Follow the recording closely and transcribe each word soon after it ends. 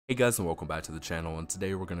Hey guys, and welcome back to the channel, and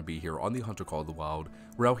today we're going to be here on the Hunter Call of the Wild.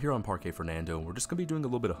 We're out here on Parque Fernando, and we're just going to be doing a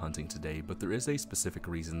little bit of hunting today, but there is a specific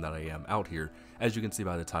reason that I am out here. As you can see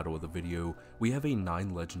by the title of the video, we have a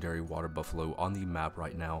 9 legendary water buffalo on the map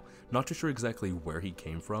right now. Not too sure exactly where he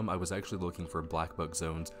came from. I was actually looking for black buck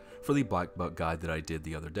zones for the black buck guide that I did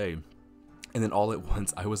the other day. And then all at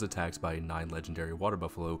once, I was attacked by a 9 legendary water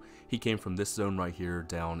buffalo. He came from this zone right here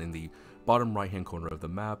down in the bottom right hand corner of the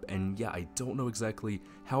map, and yeah, I don't know exactly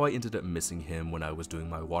how I ended up missing him when I was doing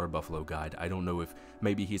my water buffalo guide. I don't know if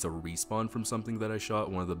maybe he's a respawn from something that I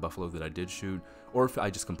shot, one of the buffalo that I did shoot, or if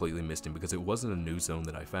I just completely missed him because it wasn't a new zone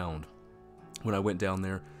that I found. When I went down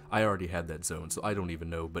there, I already had that zone, so I don't even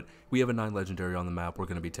know, but we have a 9 legendary on the map. We're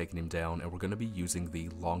going to be taking him down, and we're going to be using the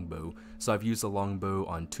Longbow. So I've used the Longbow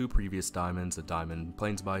on 2 previous diamonds, a diamond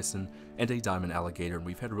plains bison and a diamond alligator, and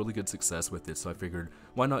we've had really good success with it, so I figured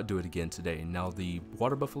why not do it again today. Now the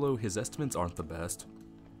water buffalo, his estimates aren't the best.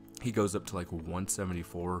 He goes up to like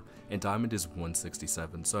 174, and diamond is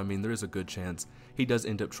 167, so I mean there is a good chance he does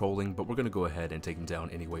end up trolling, but we're going to go ahead and take him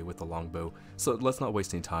down anyway with the Longbow. So let's not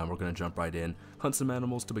waste any time, we're going to jump right in, hunt some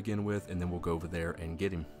animals to begin with, and then we'll go over there and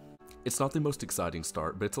get him. It's not the most exciting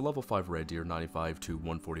start, but it's a level 5 red deer, 95 to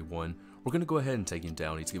 141. We're going to go ahead and take him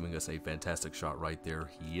down. He's giving us a fantastic shot right there.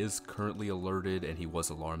 He is currently alerted, and he was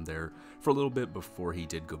alarmed there for a little bit before he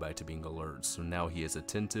did go back to being alert. So now he is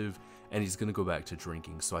attentive, and he's going to go back to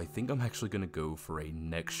drinking. So I think I'm actually going to go for a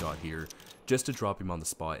neck shot here just to drop him on the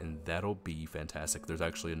spot, and that'll be fantastic. There's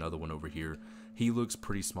actually another one over here. He looks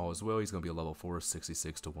pretty small as well. He's going to be a level 4,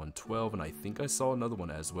 66 to 112, and I think I saw another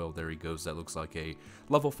one as well. There he goes. That looks like a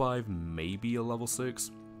level 5, maybe a level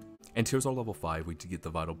 6. And here's our level 5. We did get the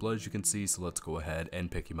vital blood, as you can see, so let's go ahead and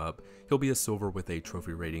pick him up. He'll be a silver with a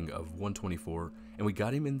trophy rating of 124, and we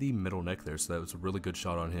got him in the middle neck there, so that was a really good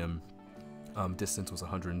shot on him. Distance was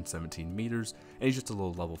 117 meters, and he's just a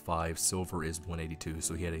little level 5. Silver is 182,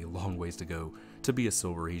 so he had a long ways to go to be a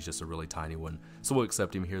silver. He's just a really tiny one, so we'll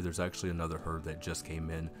accept him here. There's actually another herd that just came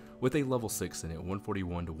in with a level 6 in it,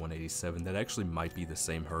 141 to 187. That actually might be the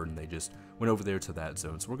same herd, and they just went over there to that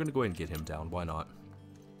zone, so we're going to go ahead and get him down. Why not?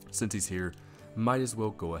 Since he's here, might as well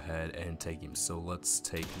go ahead and take him. So let's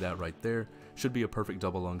take that right there. Should be a perfect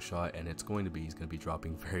double lung shot, and it's going to be. He's going to be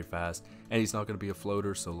dropping very fast, and he's not going to be a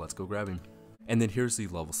floater, so let's go grab him. And then here's the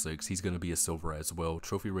level 6, he's going to be a silver as well,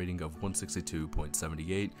 trophy rating of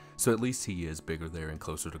 162.78, so at least he is bigger there and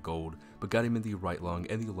closer to gold, but got him in the right lung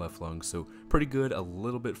and the left lung, so pretty good, a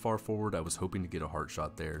little bit far forward. I was hoping to get a heart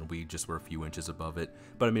shot there, and we just were a few inches above it,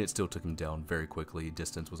 but I mean it still took him down very quickly.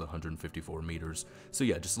 Distance was 154 meters, so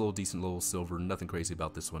yeah, just a little decent little silver, nothing crazy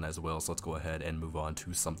about this one as well, so let's go ahead and move on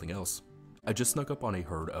to something else. I just snuck up on a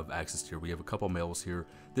herd of axis deer. We have a couple males here.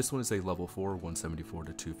 This one is a level 4, 174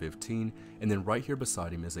 to 215, and then right here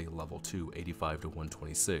beside him is a level 2, 85 to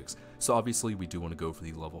 126. So obviously we do want to go for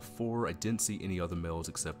the level 4. I didn't see any other males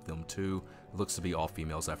except them two. It looks to be all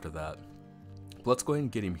females after that. But let's go ahead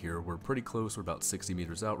and get him here. We're pretty close. We're about 60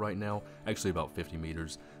 meters out right now. Actually about 50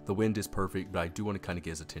 meters. The wind is perfect, but I do want to kind of get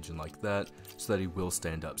his attention like that so that he will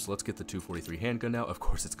stand up. So let's get the 243 handgun out. Of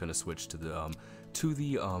course, it's going to switch to the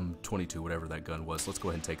 22, whatever that gun was. Let's go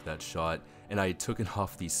ahead and take that shot. And I took it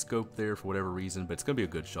off the scope there for whatever reason, but it's going to be a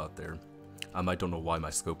good shot there. I don't know why my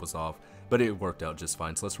scope was off, but it worked out just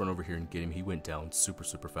fine. So let's run over here and get him. He went down super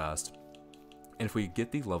fast. And if we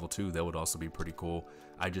get the level 2, that would also be pretty cool.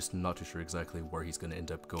 I'm just not too sure exactly where he's going to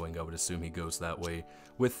end up going. I would assume he goes that way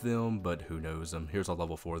with them, but who knows. Here's our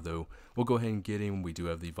level 4 though. We'll go ahead and get him. We do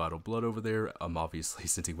have the vital blood over there, obviously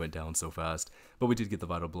since he went down so fast. But we did get the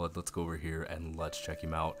vital blood. Let's go over here and let's check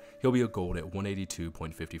him out. He'll be a gold at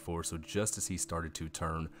 182.54, so just as he started to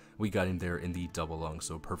turn, we got him there in the double lung,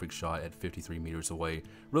 so perfect shot at 53 meters away.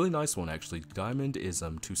 Really nice one actually. Diamond is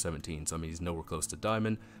 217, so I mean he's nowhere close to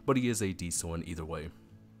diamond, but he is a decent one either way.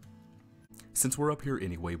 Since we're up here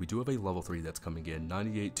anyway, we do have a level 3 that's coming in,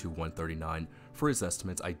 98 to 139 for his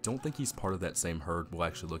estimates. I don't think he's part of that same herd. We'll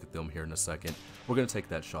actually look at them here in a second. We're going to take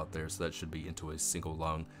that shot there, so that should be into a single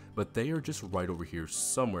lung. But they are just right over here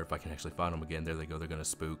somewhere, if I can actually find them again. There they go, they're going to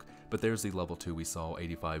spook. But there's the level 2 we saw,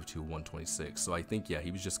 85 to 126. So I think, yeah,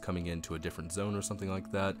 he was just coming into a different zone or something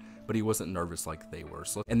like that, but he wasn't nervous like they were.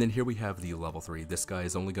 So, and then here we have the level 3. This guy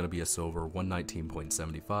is only going to be a silver,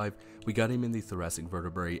 119.75. We got him in the thoracic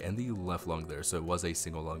vertebrae and the left lung there, so it was a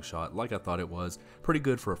single lung shot like I thought it was. Pretty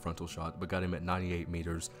good for a frontal shot, but got him at 98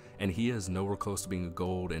 meters, and he is nowhere close to being a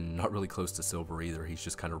gold and not really close to silver either. He's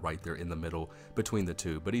just kind of right there in the middle between the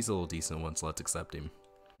two, but he's a little decent one, so let's accept him.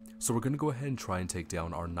 So we're going to go ahead and try and take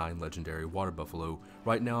down our 9 legendary water buffalo.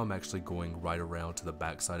 Right now I'm actually going right around to the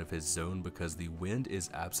backside of his zone because the wind is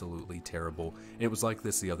absolutely terrible. It was like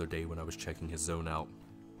this the other day when I was checking his zone out.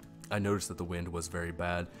 I noticed that the wind was very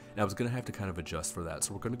bad, and I was going to have to kind of adjust for that.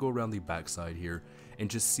 So we're going to go around the backside here and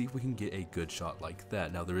just see if we can get a good shot like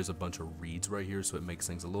that. Now there is a bunch of reeds right here, so it makes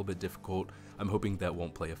things a little bit difficult. I'm hoping that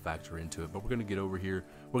won't play a factor into it, but we're going to get over here.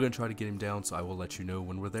 We're going to try to get him down, so I will let you know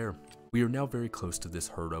when we're there. We are now very close to this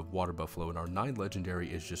herd of water buffalo, and our 9 legendary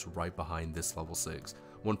is just right behind this level 6.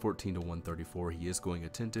 114 to 134, he is going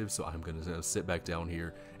attentive, so I'm going to sit back down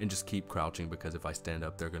here and just keep crouching, because if I stand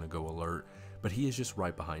up, they're going to go alert. But he is just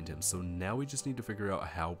right behind him, so now we just need to figure out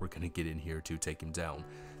how we're going to get in here to take him down.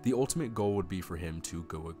 The ultimate goal would be for him to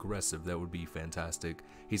go aggressive. That would be fantastic.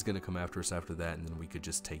 He's going to come after us after that, and then we could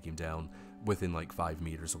just take him down within like 5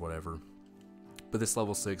 meters or whatever. But this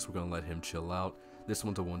level 6, we're going to let him chill out. This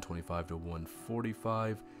one to 125 to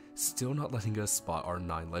 145. Still not letting us spot our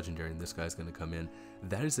 9 legendary, and this guy's going to come in.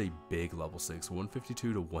 That is a big level 6,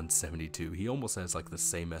 152 to 172. He almost has like the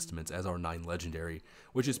same estimates as our 9 legendary,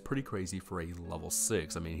 which is pretty crazy for a level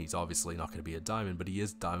 6. I mean, he's obviously not going to be a diamond, but he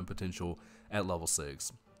is diamond potential at level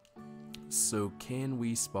 6. So can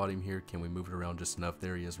we spot him here? Can we move it around just enough?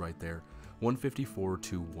 There he is right there. 154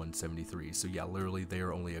 to 173. So yeah, literally they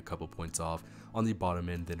are only a couple points off on the bottom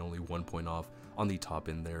end, then only 1 point off on the top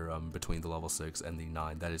end there, between the level 6 and the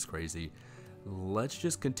 9. That is crazy. Let's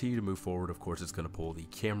just continue to move forward. Of course, it's going to pull the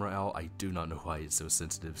camera out. I do not know why it's so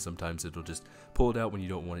sensitive. Sometimes it'll just pull it out when you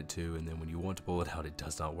don't want it to, and then when you want to pull it out, it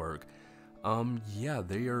does not work. Yeah,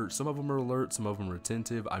 some of them are alert, some of them are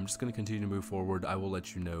attentive. I'm just going to continue to move forward. I will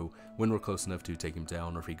let you know when we're close enough to take him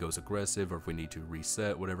down, or if he goes aggressive, or if we need to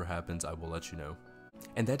reset. Whatever happens, I will let you know.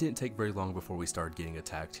 And that didn't take very long before we started getting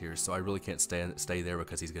attacked here, so I really can't stay there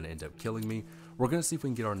because he's going to end up killing me. We're going to see if we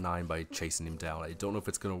can get our 9 by chasing him down. I don't know if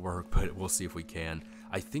it's going to work, but we'll see if we can.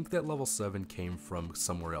 I think that level 7 came from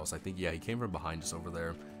somewhere else. I think, yeah, he came from behind us over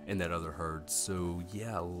there in that other herd. So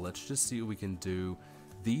yeah, let's just see what we can do.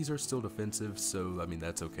 These are still defensive, so I mean,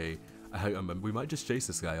 that's okay. We might just chase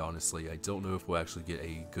this guy, honestly. I don't know if we'll actually get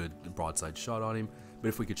a good broadside shot on him, but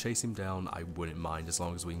if we could chase him down, I wouldn't mind, as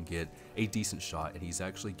long as we can get a decent shot, and he's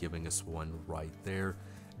actually giving us one right there.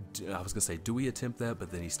 I was going to say, do we attempt that?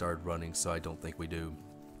 But then he started running, so I don't think we do.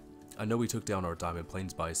 I know we took down our Diamond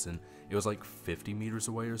Plains Bison. It was like 50 meters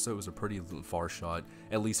away or so. It was a pretty far shot,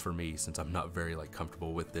 at least for me, since I'm not very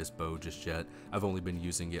comfortable with this bow just yet. I've only been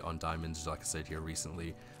using it on diamonds, like I said here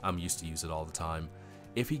recently. I'm used to use it all the time.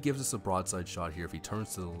 If he gives us a broadside shot here, if he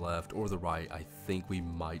turns to the left or the right, I think we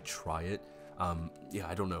might try it. Yeah,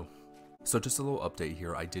 I don't know. So just a little update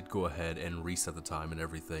here, I did go ahead and reset the time and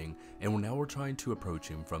everything, and now we're trying to approach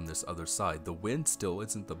him from this other side. The wind still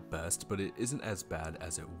isn't the best, but it isn't as bad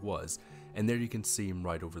as it was. And there you can see him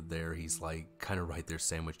right over there. He's like kind of right there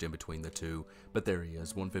sandwiched in between the two, but there he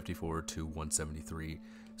is, 154 to 173.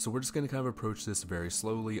 So we're just going to kind of approach this very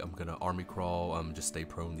slowly. I'm going to army crawl, just stay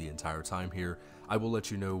prone the entire time here. I will let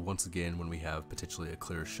you know once again when we have potentially a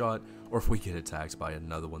clear shot, or if we get attacked by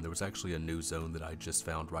another one. There was actually a new zone that I just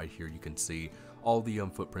found right here. You can see all the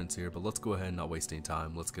footprints here, but let's go ahead and not waste any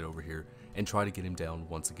time. Let's get over here and try to get him down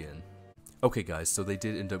once again. Okay guys, so they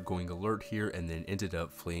did end up going alert here and then ended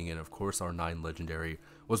up fleeing, and of course our 9 legendary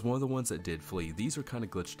was one of the ones that did flee. These are kind of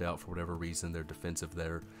glitched out for whatever reason, they're defensive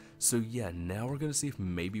there. So yeah, now we're going to see if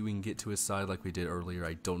maybe we can get to his side like we did earlier.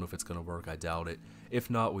 I don't know if it's going to work, I doubt it. If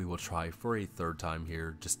not, we will try for a third time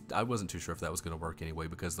here. I wasn't too sure if that was going to work anyway,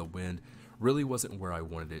 because the wind really wasn't where I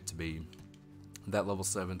wanted it to be. That level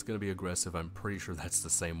 7 is going to be aggressive. I'm pretty sure that's the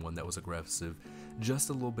same one that was aggressive just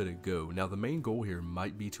a little bit ago. Now the main goal here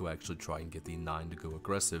might be to actually try and get the 9 to go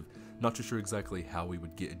aggressive. Not too sure exactly how we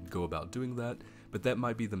would go about doing that, but that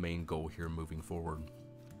might be the main goal here moving forward.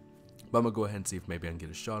 But I'm going to go ahead and see if maybe I can get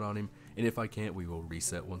a shot on him, and if I can't, we will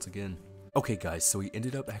reset once again. Okay guys, so he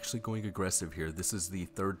ended up actually going aggressive here. This is the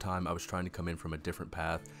third time I was trying to come in from a different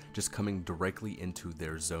path, just coming directly into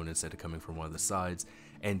their zone instead of coming from one of the sides.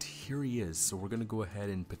 And here he is, so we're going to go ahead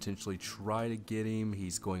and potentially try to get him.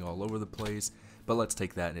 He's going all over the place, but let's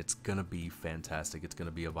take that, and it's going to be fantastic. It's going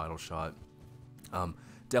to be a vital shot.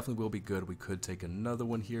 Definitely will be good. We could take another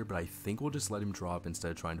one here, but I think we'll just let him drop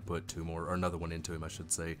instead of trying to put 2 more, or another one into him, I should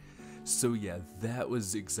say. So yeah, that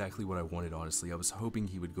was exactly what I wanted, honestly. I was hoping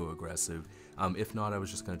he would go aggressive. If not, I was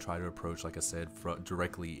just going to try to approach, like I said,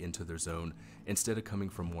 directly into their zone instead of coming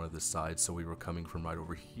from one of the sides. So we were coming from right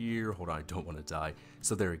over here. Hold on, I don't want to die.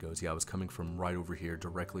 So there he goes. Yeah, I was coming from right over here,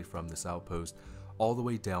 directly from this outpost, all the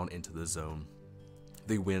way down into the zone.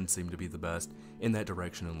 The wind seemed to be the best in that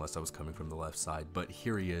direction unless I was coming from the left side, but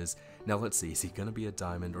here he is. Now let's see, is he going to be a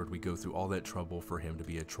diamond, or do we go through all that trouble for him to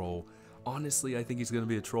be a troll? Honestly, I think he's going to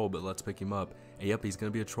be a troll, but let's pick him up. And yep, he's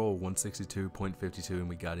going to be a troll, 162.52, and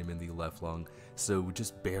we got him in the left lung. So we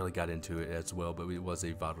just barely got into it as well, but it was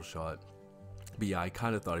a vital shot. But yeah, I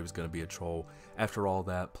kind of thought he was going to be a troll after all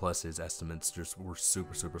that, plus his estimates just were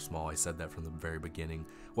super small. I said that from the very beginning.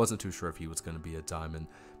 Wasn't too sure if he was going to be a diamond,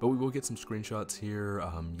 but we will get some screenshots here.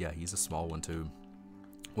 Yeah, he's a small one too.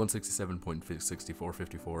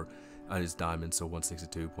 167.6454 on his diamond, so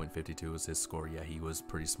 162.52 was his score. Yeah, he was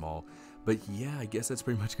pretty small. But yeah, I guess that's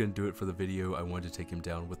pretty much going to do it for the video. I wanted to take him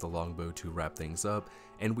down with the longbow to wrap things up,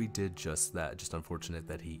 and we did just that. Just unfortunate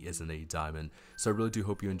that he isn't a diamond. So I really do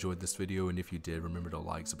hope you enjoyed this video, and if you did, remember to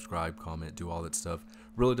like, subscribe, comment, do all that stuff.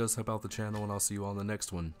 Really does help out the channel, and I'll see you all in the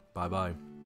next one. Bye bye.